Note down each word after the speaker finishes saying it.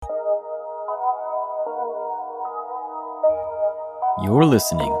You're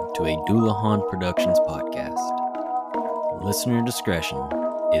listening to a Doulahan Productions podcast. Listener discretion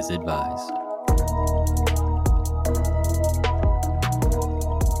is advised.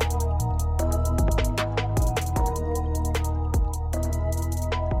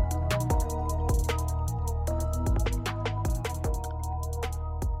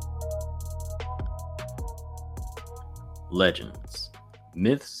 Legends,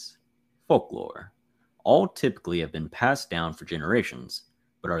 myths, folklore, all typically have been passed down for generations,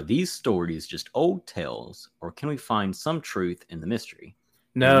 but are these stories just old tales, or can we find some truth in the mystery?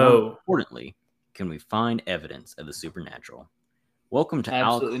 And more No, importantly, can we find evidence of the supernatural? Welcome to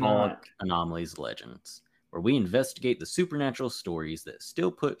absolutely Alcoholic not. Anomalies Legends, where we investigate the supernatural stories that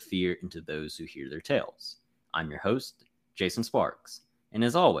still put fear into those who hear their tales. I'm your host, Jason Sparks, and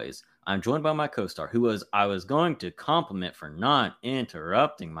as always, I'm joined by my co-star, who I was going to compliment for not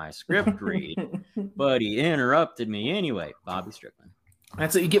interrupting my script read, but he interrupted me anyway. Bobby Strickland.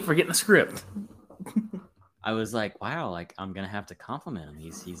 That's what you get for getting a script. I was like, wow, like I'm gonna have to compliment him.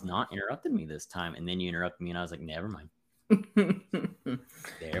 He's not interrupted me this time, and then you interrupted me, and I was like, never mind. There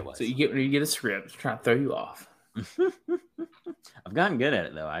it was. So you get a script, trying to throw you off. I've gotten good at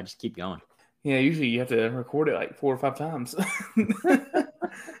it though. I just keep going. Yeah, usually you have to record it like 4 or 5 times.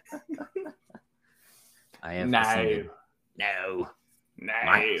 I have No. ascended. No.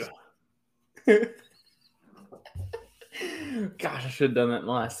 No. Gosh, I should have done that in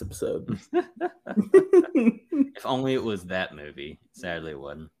the last episode. If only it was that movie. Sadly, it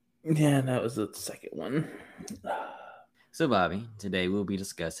wasn't. Yeah, that was the second one. So, Bobby, today we'll be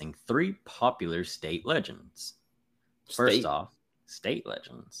discussing 3 popular state legends. First off, state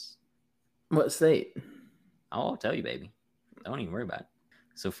legends. What state? I'll tell you, baby. Don't even worry about it.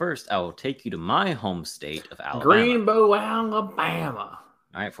 So first, I will take you to my home state of Alabama. Greenbow, Alabama.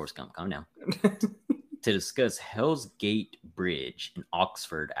 All right, Forrest Gump, calm down. To discuss Hell's Gate Bridge in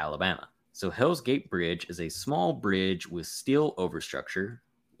Oxford, Alabama. So Hell's Gate Bridge is a small bridge with steel overstructure,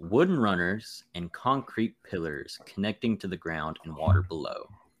 wooden runners, and concrete pillars connecting to the ground and water below.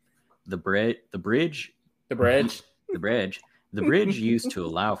 The bridge used to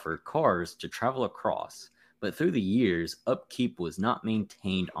allow for cars to travel across, but through the years, upkeep was not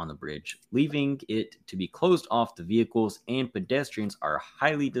maintained on the bridge, leaving it to be closed off to vehicles, and pedestrians are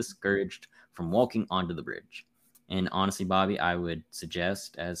highly discouraged from walking onto the bridge. And honestly, Bobby, I would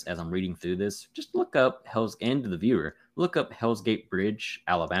suggest, as I'm reading through this, just look up Hell's Gate Bridge,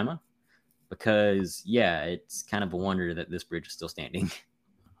 Alabama, because, yeah, it's kind of a wonder that this bridge is still standing.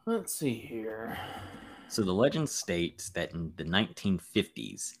 Let's see here. So the legend states that in the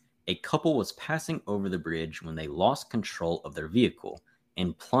 1950s, a couple was passing over the bridge when they lost control of their vehicle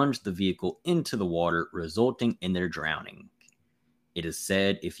and plunged the vehicle into the water, resulting in their drowning. It is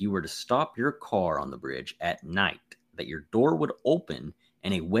said if you were to stop your car on the bridge at night, that your door would open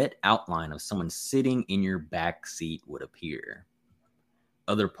and a wet outline of someone sitting in your back seat would appear.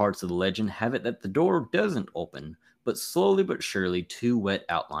 Other parts of the legend have it that the door doesn't open, but slowly but surely 2 wet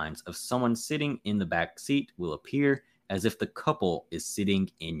outlines of someone sitting in the back seat will appear, as if the couple is sitting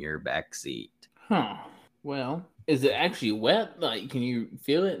in your back seat. Huh. Well, is it actually wet? Like, can you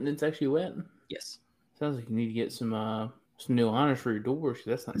feel it and it's actually wet? Yes. Sounds like you need to get some new liners for your doors,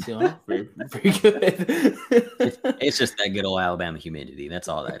 because that's not sealing off very good. It's just that good old Alabama humidity. That's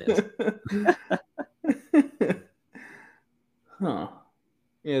all that is. Huh.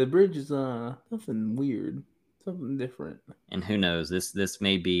 Yeah, the bridge is something weird. Something different. And who knows? This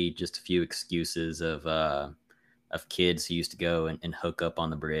may be just a few excuses of kids who used to go and hook up on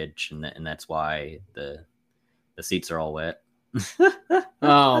the bridge, and that's why the seats are all wet.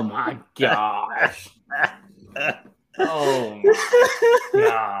 Oh my gosh! Oh my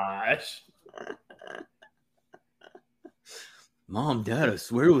gosh! Mom, Dad, I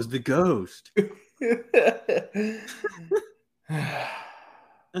swear it was the ghost.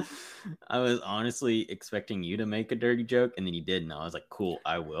 I was honestly expecting you to make a dirty joke, and then you didn't. I was like, cool,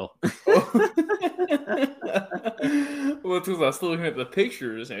 I will. Well, it's because I was still looking at the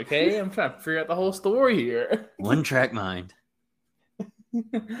pictures, okay? I'm trying to figure out the whole story here. One track mind.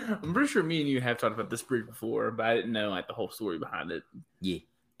 I'm pretty sure me and you have talked about this bridge before, but I didn't know like the whole story behind it. Yeah.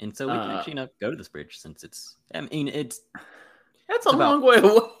 And so we can actually go to this bridge, since it's that's a long way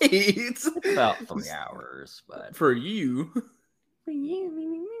away. It's about 3 hours, but for you.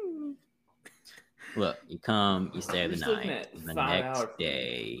 Look, you come, you stay the night. The next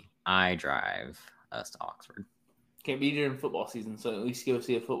day, I drive us to Oxford. Can't be during football season, so at least go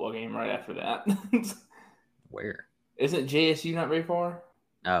see a football game right after that. Where? Isn't JSU not very far?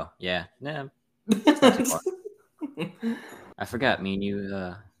 Oh, yeah. No. It's not too far. I forgot, me and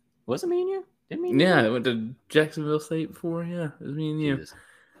you, was it me and you? Didn't we? Yeah, I went to Jacksonville State before. Yeah, it was me and you. Jesus.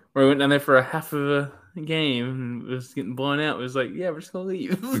 Where we went down there for a half of a game and it was getting blown out. It was like, yeah, we're just gonna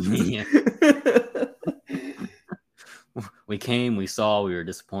leave. Yeah. We came, we saw, we were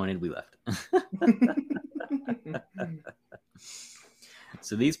disappointed, we left.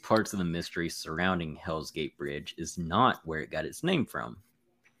 So these parts of the mystery surrounding Hell's Gate Bridge is not where it got its name from.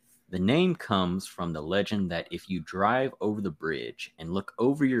 The name comes from the legend that if you drive over the bridge and look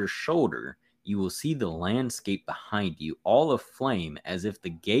over your shoulder, you will see the landscape behind you all aflame as if the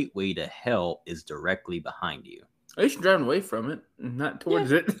gateway to hell is directly behind you. I should drive away from it, not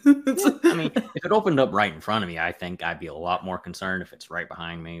towards it. I mean, if it opened up right in front of me, I think I'd be a lot more concerned if it's right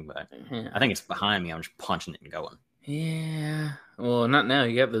behind me. But I think it's behind me. I'm just punching it and going. Yeah. Well, not now.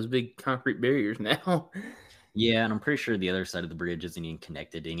 You got those big concrete barriers now. Yeah, and I'm pretty sure the other side of the bridge isn't even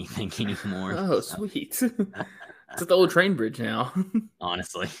connected to anything anymore. Oh, sweet. It's at the old train bridge now.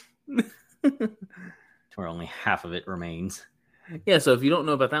 Honestly. To where only half of it remains. Yeah, so if you don't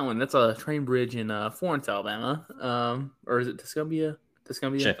know about that one, that's a train bridge in Florence, Alabama. Or is it Tuscumbia?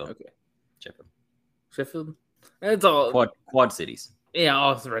 Sheffield. Okay. Sheffield. It's all Quad cities. Yeah,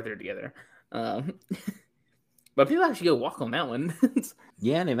 all right there together. But people actually go walk on that one.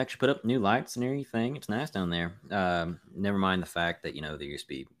 Yeah, they've actually put up new lights and everything. It's nice down there. Never mind the fact that, there used to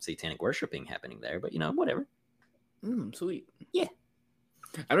be satanic worshiping happening there, but, whatever. Sweet. Yeah.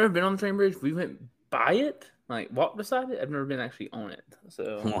 I've never been on the train bridge. We went by it, like walked beside it. I've never been actually on it.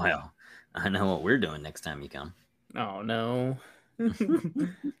 So, well, I know what we're doing next time you come. Oh, no. I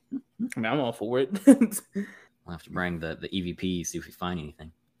mean, I'm all for it. We'll have to bring the EVP, see if we find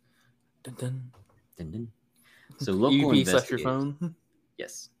anything. Dun, dun. Dun, dun. So local EVP investigators. your phone?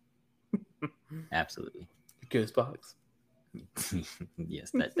 Yes. Absolutely. Ghost box.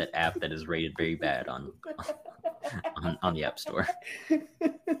 Yes, that app that is rated very bad on the App Store.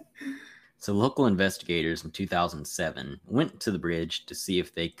 So local investigators in 2007 went to the bridge to see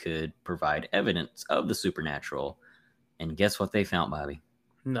if they could provide evidence of the supernatural. And guess what they found, Bobby?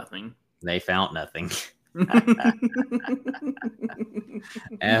 Nothing. They found nothing.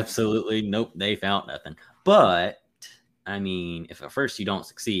 Absolutely. Nope. They found nothing. But, I mean, if at first you don't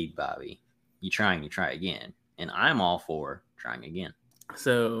succeed, Bobby, you try again. And I'm all for trying again.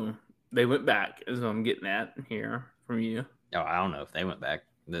 So they went back, is what I'm getting at here from you. Oh, I don't know if they went back.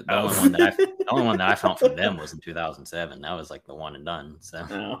 The only one that I found from them was in 2007. That was like the one and done.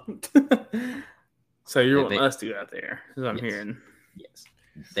 So, So you're wanting us to go out there, is what I'm hearing. Yes.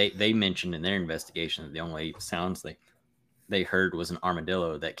 They mentioned in their investigation that the only sounds they heard was an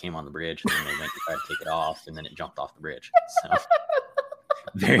armadillo that came on the bridge, and then they went to try to take it off, and then it jumped off the bridge. So,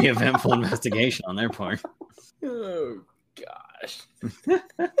 very eventful investigation on their part. Oh, gosh.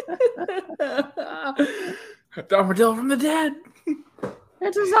 The armadillo from the dead.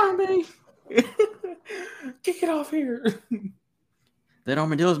 It's a zombie. Kick it off here. That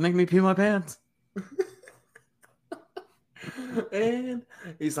armadillo's making me pee my pants. And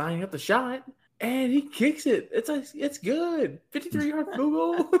he's lining up the shot, and he kicks it. It's good. 53-yard field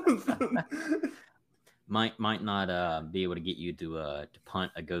goal. Might not be able to get you to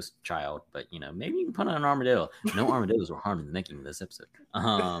punt a ghost child, but maybe you can punt on an armadillo. No armadillos were harmed in the making of this episode.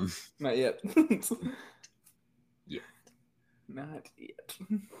 Not yet. Yeah. Not yet.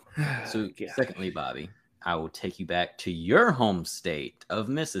 So, secondly, Bobby, I will take you back to your home state of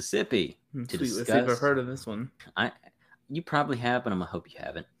Mississippi to discuss. Let's see if I've heard of this one. You probably have, but I'm gonna hope you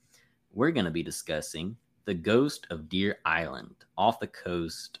haven't. We're gonna be discussing the ghost of Deer Island off the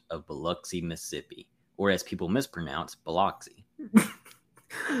coast of Biloxi, Mississippi, or as people mispronounce, Biloxi.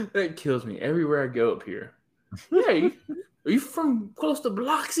 That kills me everywhere I go up here. Hey, are you from close to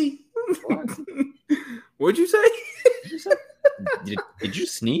Biloxi? What'd you say? Did you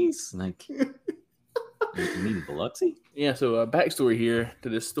sneeze? Like, you mean Biloxi? Yeah. So, backstory here to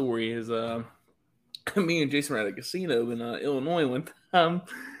this story is me and Jason were at a casino in Illinois one time,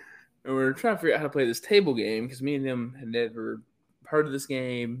 and we were trying to figure out how to play this table game because me and him had never heard of this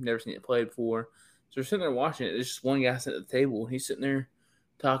game, never seen it played before. So we're sitting there watching it. There's just one guy sitting at the table, and he's sitting there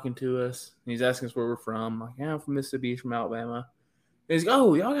talking to us. And he's asking us where we're from. I'm like, yeah, I'm from Mississippi. He's from Alabama. And he's like,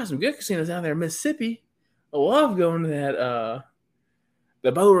 oh, y'all got some good casinos down there in Mississippi. I love going to that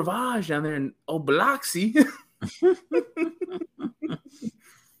the Beau Rivage down there in Biloxi.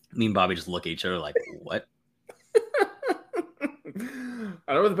 Me and Bobby just look at each other like, what?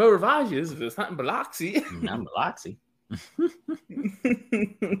 I know where the Beau Rivage is, but it's not in Biloxi. Not in Biloxi.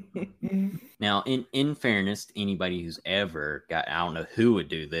 Now, in fairness to anybody who's ever got, I don't know who would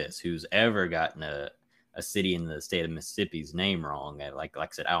do this, who's ever gotten a city in the state of Mississippi's name wrong. Like I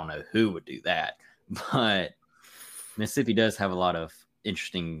said, I don't know who would do that. But Mississippi does have a lot of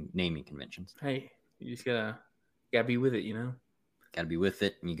interesting naming conventions. Hey, you just gotta be with it, Got to be with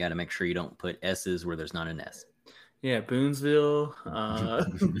it, and you got to make sure you don't put S's where there's not an S. Yeah, Boonesville.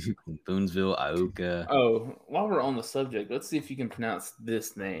 Boonesville, Iuka. Oh, while we're on the subject, let's see if you can pronounce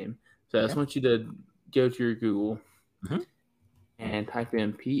this name. So I just want you to go to your Google and type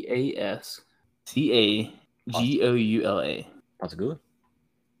in Pascagoula. Pascagoula?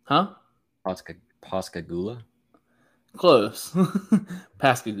 Huh? Pascagoula? Close.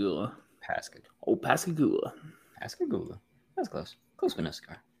 Pascagoula. Pascagoula. Oh, Pascagoula. Pascagoula. That's close. Close with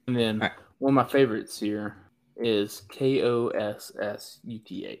Nescar. And then one of my favorites here is Kossuth.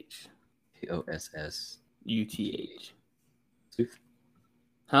 Kossuth. Sooth.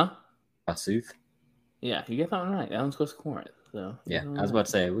 Huh? Kossuth. Yeah, you get that one right. That one's close to Corinth. So yeah, I was about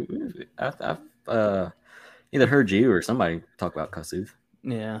to say I've either heard you or somebody talk about Kossuth.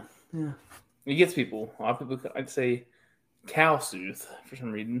 Yeah. It gets people. A lot of people, I'd say Kossuth for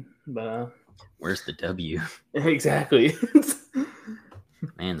some reason, but where's the W? Exactly.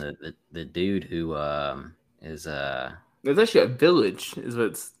 Man, the dude who is there's actually a village is what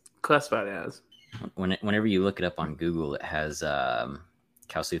it's classified as. Whenever you look it up on Google, it has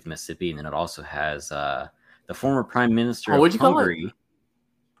Kossuth, Mississippi, and then it also has the former Prime Minister of Hungary.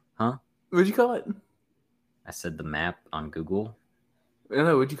 Huh? What'd you call it? I said the map on Google. I don't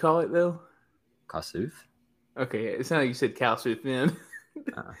know. What'd you call it though? Kossuth. Okay, it sounded like you said Kossuth then.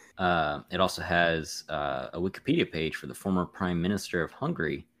 It also has a Wikipedia page for the former Prime Minister of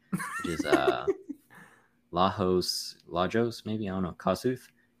Hungary, which is Lajos, maybe, I don't know, Kossuth.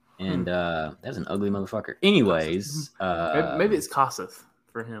 And that's an ugly motherfucker. Anyways, maybe it's Kossuth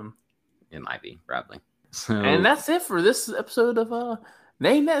for him. It might be, probably. So, and that's it for this episode of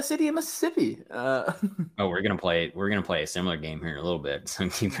Name That City in Mississippi. we're gonna play a similar game here in a little bit, so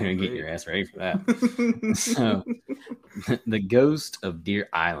keep gonna get your ass ready for that. So, the ghost of Deer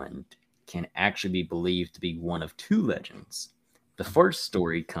Island can actually be believed to be one of two legends. The first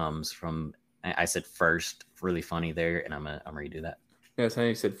story comes from, I said first, really funny there, and I'm gonna redo that. Yeah, that's how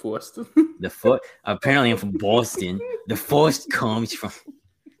you said first. Apparently I'm from Boston. The first comes from,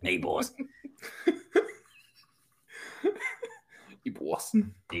 hey boss.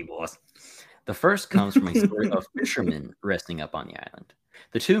 Hey boss. The first comes from a story of fishermen resting up on the island.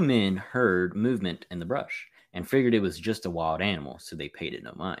 The two men heard movement in the brush and figured it was just a wild animal, so they paid it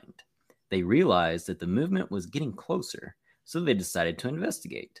no mind. They realized that the movement was getting closer, so they decided to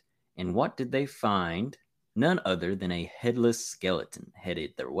investigate. And what did they find? None other than a headless skeleton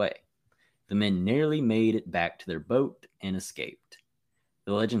headed their way. The men nearly made it back to their boat and escaped.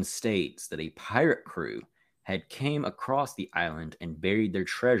 The legend states that a pirate crew had came across the island and buried their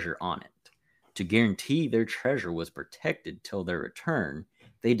treasure on it. To guarantee their treasure was protected till their return,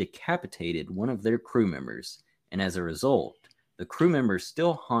 they decapitated one of their crew members, and as a result, the crew member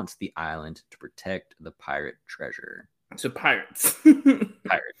still haunts the island to protect the pirate treasure. So pirates.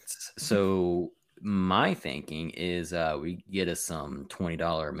 Pirates. So my thinking is we get us some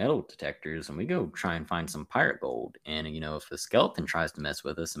 $20 metal detectors and we go try and find some pirate gold. And, if the skeleton tries to mess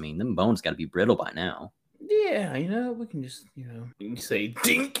with us, them bones got to be brittle by now. Yeah, we can just, you can say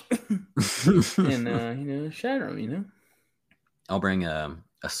dink and, shatter them, I'll bring a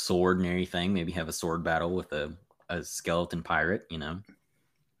sword and everything. Maybe have a sword battle with a skeleton pirate,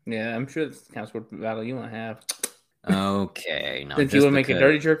 Yeah, I'm sure that's the kind of sword battle you want to have. Okay. Since you want to make a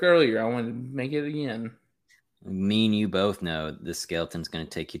dirty joke earlier, I want to make it again. Me and you both know the skeleton's going to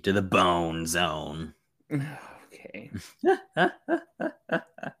take you to the bone zone. Okay.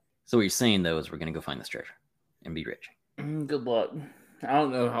 So what you're saying, though, is we're going to go find this treasure and be rich. Good luck. I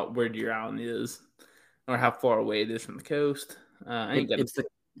don't know where Deer Island is or how far away it is from the coast.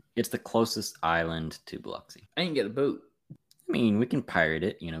 It's the closest island to Biloxi. I ain't got a boat. I mean, we can pirate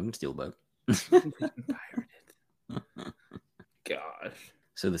it. We can steal a boat. We can pirate it. Gosh.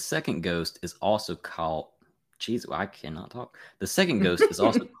 So the second ghost is also called... Jeez, I cannot talk. The second ghost is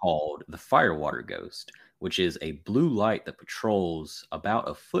also called the Firewater Ghost, which is a blue light that patrols about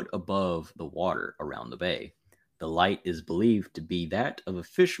a foot above the water around the bay. The light is believed to be that of a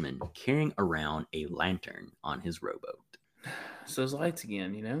fisherman carrying around a lantern on his rowboat. So those lights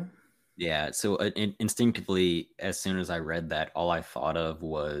again, Yeah, so instinctively, as soon as I read that, all I thought of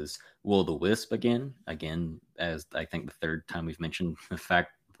was Will-o'-the-Wisp again, as I think the third time we've mentioned the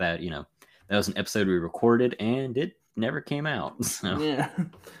fact that, that was an episode we recorded and it never came out. So.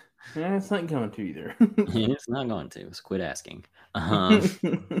 Yeah, it's not going to either. It's not going to. So quit asking.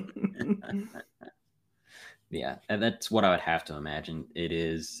 Yeah, and that's what I would have to imagine. It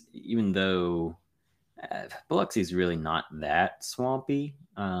is, even though Biloxi is really not that swampy.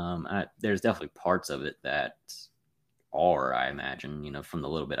 There's definitely parts of it that are, I imagine, from the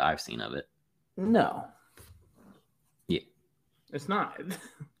little bit I've seen of it. No. Yeah. It's not.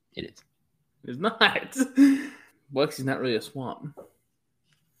 It is. It's not. Biloxi's not really a swamp.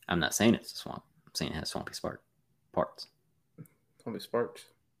 I'm not saying it's a swamp. I'm saying it has swampy parts. Swampy sparks.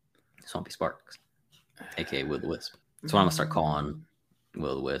 Swampy Sparks, aka Will the Wisp. That's what I'm gonna start calling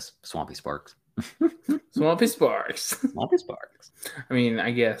Will the Wisp. Swampy Sparks. Swampy Sparks. Swampy Sparks. I mean,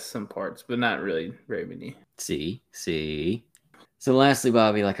 I guess some parts, but not really very many. See. So lastly,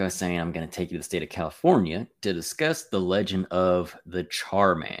 Bobby, like I was saying, I'm going to take you to the state of California to discuss the legend of the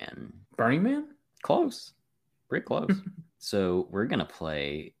Charman. Burning Man? Close. Pretty close. So we're going to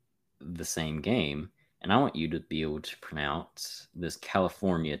play the same game, and I want you to be able to pronounce this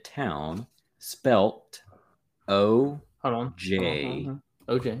California town spelt O-J.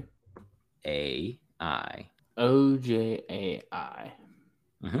 O-J. A-I. O-J-A-I.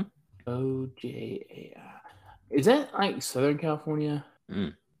 Mm-hmm. O-J-A-I. Is that like Southern California?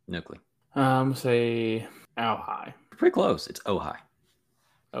 No clue. Say Ojai. Pretty close. It's Ojai.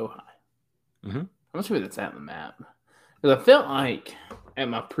 Ojai. Mm-hmm. I'm not sure where that's at on the map. Because I felt like at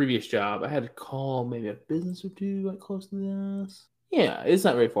my previous job, I had to call maybe a business or two like close to this. Yeah, it's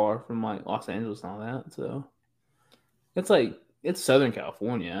not very far from like Los Angeles and all that. So it's Southern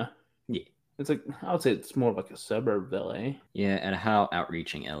California. Yeah. It's like, I would say it's more of like a suburb of LA. Yeah, and how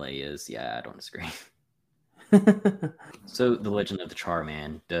outreaching LA is, yeah, I don't disagree. So the legend of the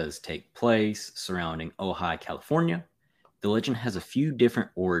Charman does take place surrounding Ojai, California. The legend has a few different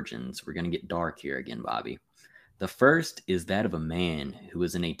origins. We're going to get dark here again, Bobby. The first is that of a man who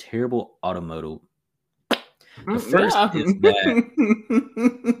was in a terrible automotive. The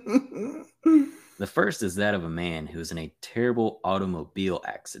first is that of a man who was in a terrible automobile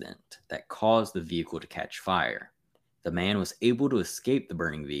accident that caused the vehicle to catch fire. The man was able to escape the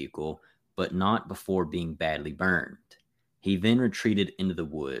burning vehicle, but not before being badly burned. He then retreated into the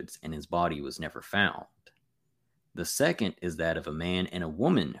woods, and his body was never found. The second is that of a man and a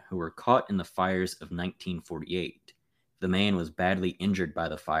woman who were caught in the fires of 1948. The man was badly injured by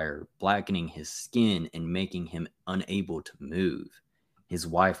the fire, blackening his skin and making him unable to move. His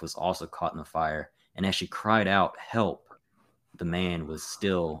wife was also caught in the fire, and as she cried out, "Help!" the man was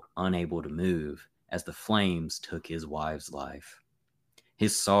still unable to move as the flames took his wife's life.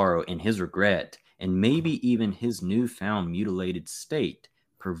 His sorrow and his regret, and maybe even his newfound mutilated state,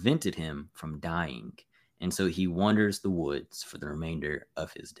 prevented him from dying, and so he wanders the woods for the remainder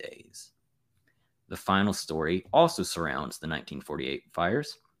of his days. The final story also surrounds the 1948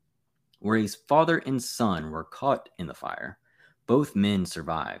 fires, where his father and son were caught in the fire. Both men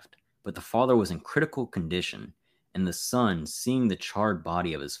survived, but the father was in critical condition, and the son, seeing the charred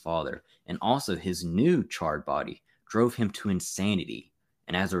body of his father and also his new charred body, drove him to insanity,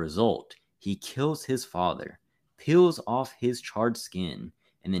 and as a result, he kills his father, peels off his charred skin,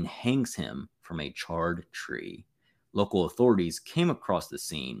 and then hangs him from a charred tree. Local authorities came across the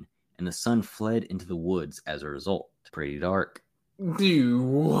scene, and the son fled into the woods as a result. Pretty dark. Dude,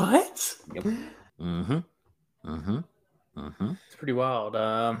 what? Yep. Mm-hmm. Mm-hmm. Mm-hmm. It's pretty wild.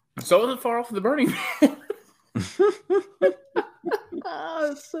 So I wasn't far off of the Burning Man. Oh,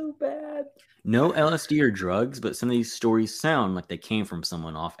 it's so bad. No LSD or drugs, but some of these stories sound like they came from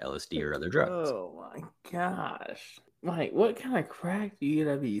someone off LSD or other drugs. Oh my gosh. Mike, what kind of crack do you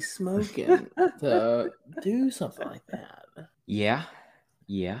gotta be smoking to do something like that? Yeah.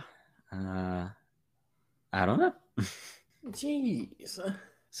 I don't know. Jeez.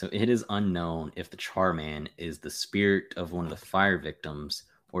 So it is unknown if the Charman is the spirit of one of the fire victims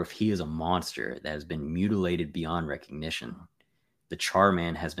or if he is a monster that has been mutilated beyond recognition. The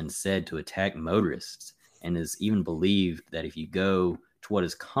Charman has been said to attack motorists and is even believed that if you go to what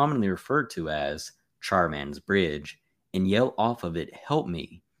is commonly referred to as Charman's Bridge and yell off of it, "Help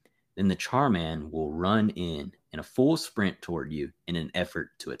me," then the Charman will run in a full sprint toward you in an effort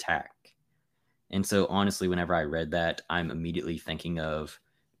to attack. And so honestly, whenever I read that, I'm immediately thinking of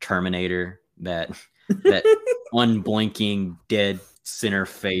Terminator, that unblinking dead center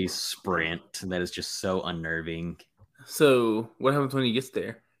face sprint that is just so unnerving. So what happens when he gets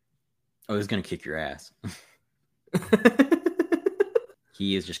there? Oh, he's gonna kick your ass.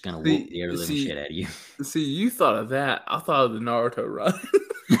 He is just gonna whoop the ever living shit out of you. See, you thought of that. I thought of the Naruto run.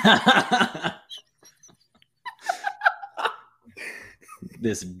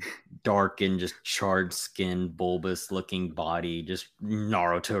 This dark and just charred skin, bulbous looking body, just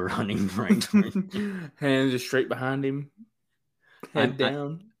Naruto running right. Hands just straight behind him. Head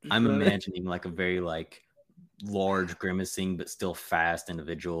down. I'm imagining like a very like large, grimacing, but still fast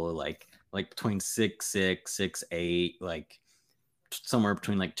individual, like between 6'6", 6'8", like somewhere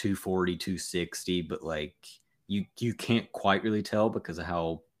between like 240, 260, but like you can't quite really tell because of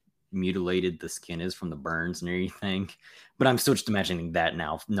how mutilated the skin is from the burns and everything. But I'm still just imagining that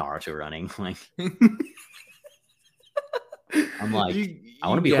now, Naruto running. Like, I'm like, I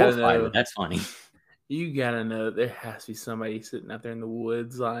want to be horrified, but that's funny. You gotta know there has to be somebody sitting out there in the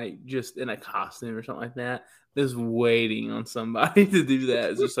woods, like just in a costume or something like that, just waiting on somebody to do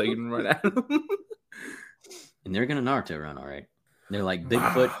that just so you can run at them. And they're gonna Naruto run, all right. They're like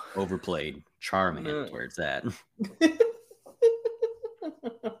Bigfoot overplayed. Charmander, where it's at.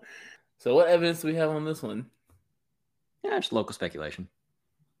 So, what evidence do we have on this one? Yeah, just local speculation.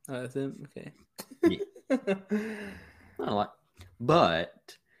 That's it. Okay. Yeah. Not a lot,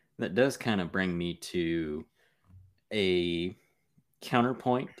 but that does kind of bring me to a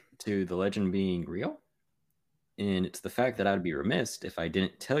counterpoint to the legend being real. And it's the fact that I'd be remiss if I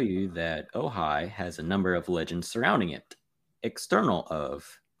didn't tell you that Ojai has a number of legends surrounding it, external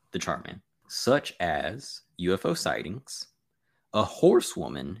of the Charman, such as UFO sightings, a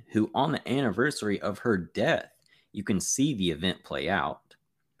horsewoman who, on the anniversary of her death, you can see the event play out,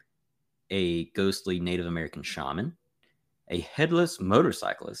 a ghostly Native American shaman, a headless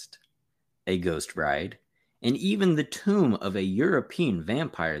motorcyclist, a ghost bride, and even the tomb of a European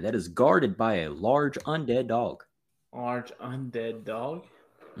vampire that is guarded by a large undead dog. Large undead dog?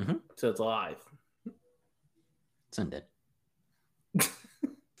 Mm-hmm. So it's alive. It's undead.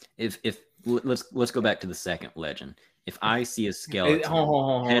 if let's go back to the second legend. If I see a skeleton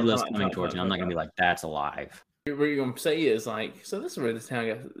headless coming towards me, I'm not gonna be like, that's alive. What you're gonna say is like, so this is where this town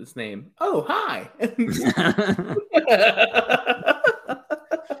got its name. Oh, hi.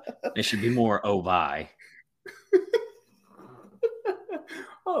 It should be more oh bye.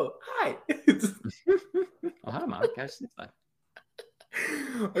 Oh, hi. Oh, hi, Mike.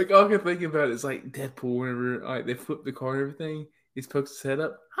 Like, all I can think about is like Deadpool whenever like they flip the car and everything. He pokes his head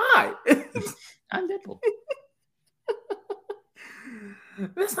up. Hi. I'm Deadpool.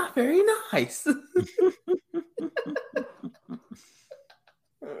 That's not very nice.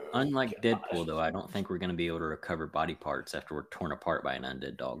 Unlike Deadpool, though, I don't think we're going to be able to recover body parts after we're torn apart by an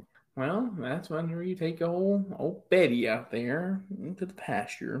undead dog. Well, that's whenever you take old Betty out there into the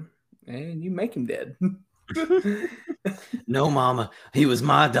pasture and you make him dead. No, Mama, he was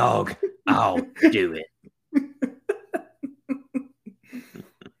my dog. I'll do it.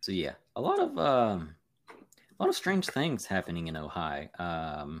 So yeah, a lot of strange things happening in Ojai.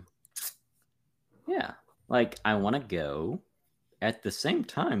 Yeah, like I want to go. At the same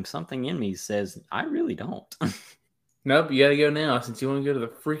time, something in me says I really don't. Nope, you gotta go now. Since you want to go to the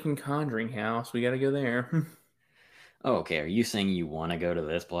freaking Conjuring house, we gotta go there. Oh, okay, are you saying you want to go to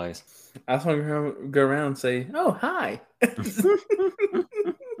this place? I just want to go around and say, "Oh, hi."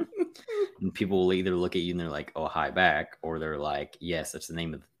 And people will either look at you and they're like, "Oh, hi," back, or they're like, "Yes, that's the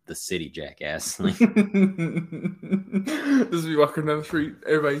name of the city, jackass." Like, just be walking down the street,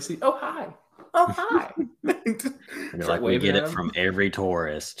 everybody see, "Oh, hi." Oh, hi. They're like, we get it from every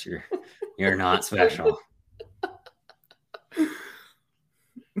tourist. You're not special.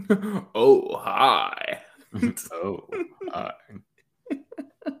 Oh, hi. Oh, hi.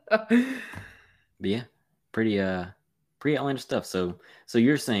 But yeah, pretty outlandish stuff. So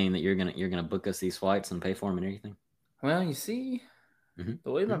you're saying that you're gonna book us these flights and pay for them and everything? Well, you see,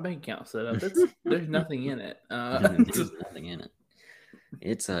 the way my bank account's set up, there's nothing in it. There's nothing in it.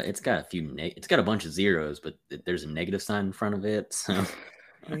 It's got a bunch of zeros, but there's a negative sign in front of it. So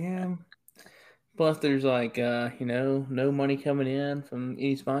yeah. Plus, there's like no money coming in from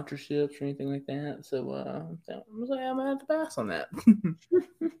any sponsorships or anything like that. So I'm gonna have to pass on that.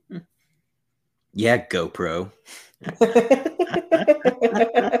 Yeah, GoPro.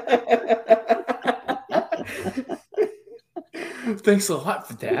 Thanks a lot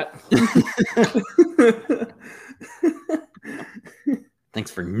for that. Thanks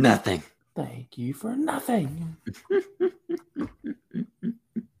for nothing. Thank you for nothing.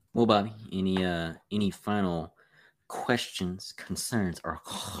 Well, Bobby, any final questions, concerns, or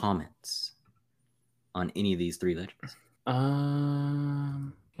comments on any of these three legends?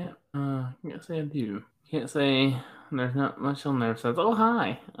 Can't say I do. Can't say there's not much on there. So oh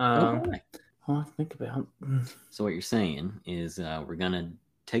hi. Hi. I'll think about. So what you're saying is we're gonna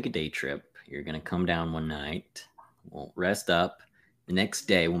take a day trip. You're gonna come down one night. We'll rest up. The next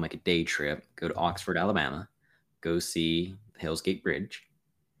day we'll make a day trip. Go to Oxford, Alabama. Go see the Hell's Gate Bridge.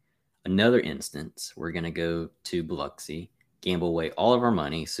 Another instance, we're gonna go to Biloxi, gamble away all of our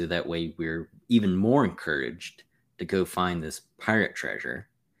money, so that way we're even more encouraged to go find this pirate treasure.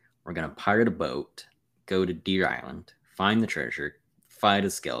 We're gonna pirate a boat, go to Deer Island, find the treasure, fight a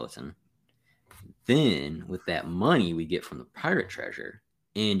skeleton. Then, with that money we get from the pirate treasure,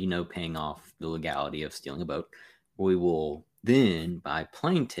 and, paying off the legality of stealing a boat, we will then buy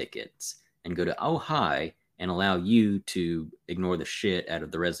plane tickets and go to Ojai and allow you to ignore the shit out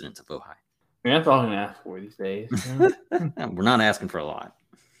of the residents of Ojai. I mean, that's all I'm gonna ask for these days. We're not asking for a lot.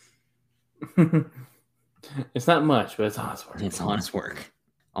 It's not much, but it's honest work. It's honest work.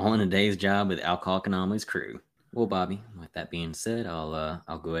 All in a day's job with Alcoholic Anomalies crew. Well, Bobby, with that being said, I'll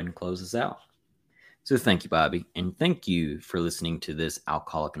go ahead and close this out. So thank you, Bobby, and thank you for listening to this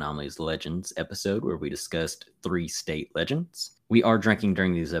Alcoholic Anomalies Legends episode where we discussed 3 state legends. We are drinking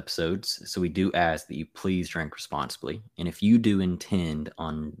during these episodes, so we do ask that you please drink responsibly. And if you do intend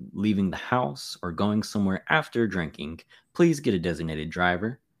on leaving the house or going somewhere after drinking, please get a designated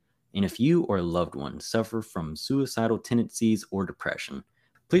driver. And if you or a loved one suffer from suicidal tendencies or depression,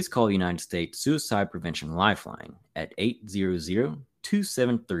 please call the United States Suicide Prevention Lifeline at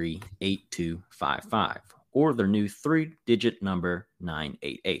 800-273-8255 or their new 3-digit number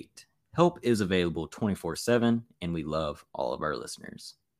 988. Help is available 24/7, and we love all of our listeners.